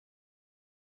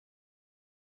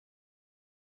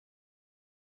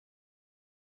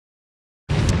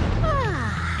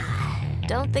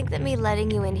don't think that me letting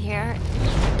you in here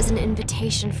is an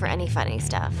invitation for any funny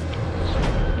stuff.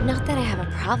 Not that I have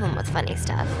a problem with funny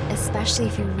stuff, especially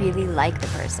if you really like the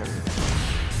person.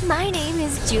 My name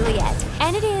is Juliet,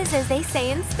 and it is, as they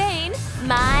say in Spain,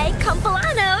 my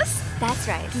cumpleaños. That's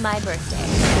right, my birthday.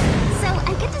 So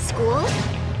I get to school,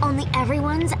 only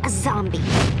everyone's a zombie.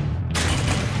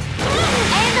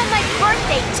 And on my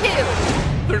birthday, too!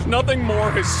 There's nothing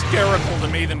more hysterical to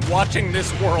me than watching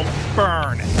this world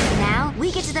burn. Now,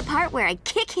 we get to the part where I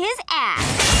kick his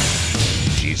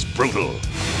ass. She's brutal.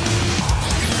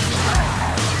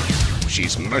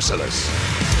 She's merciless.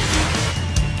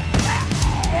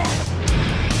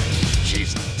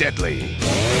 She's deadly.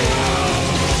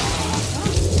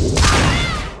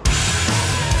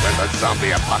 When the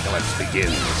zombie apocalypse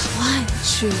begins, One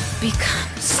truth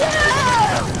becomes...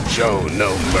 show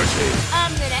no mercy.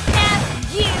 I'm gonna F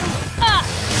you up!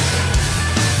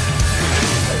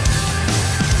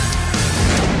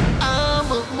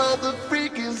 I'm a mother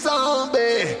freaking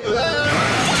zombie.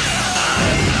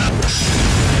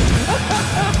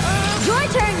 Your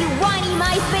turn, you whiny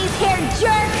MySpace-haired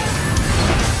jerk!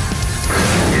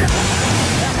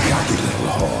 Cocky little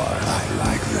whore, I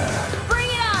like that. Bring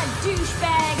it on,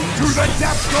 douchebag! To the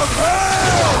depths of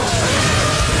hell!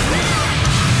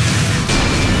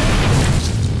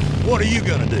 What are you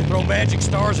gonna do? Throw magic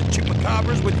stars at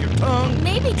chupacabras with your tongue?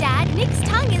 Maybe, Dad. Nick's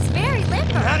tongue is very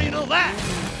limber. How do you know that?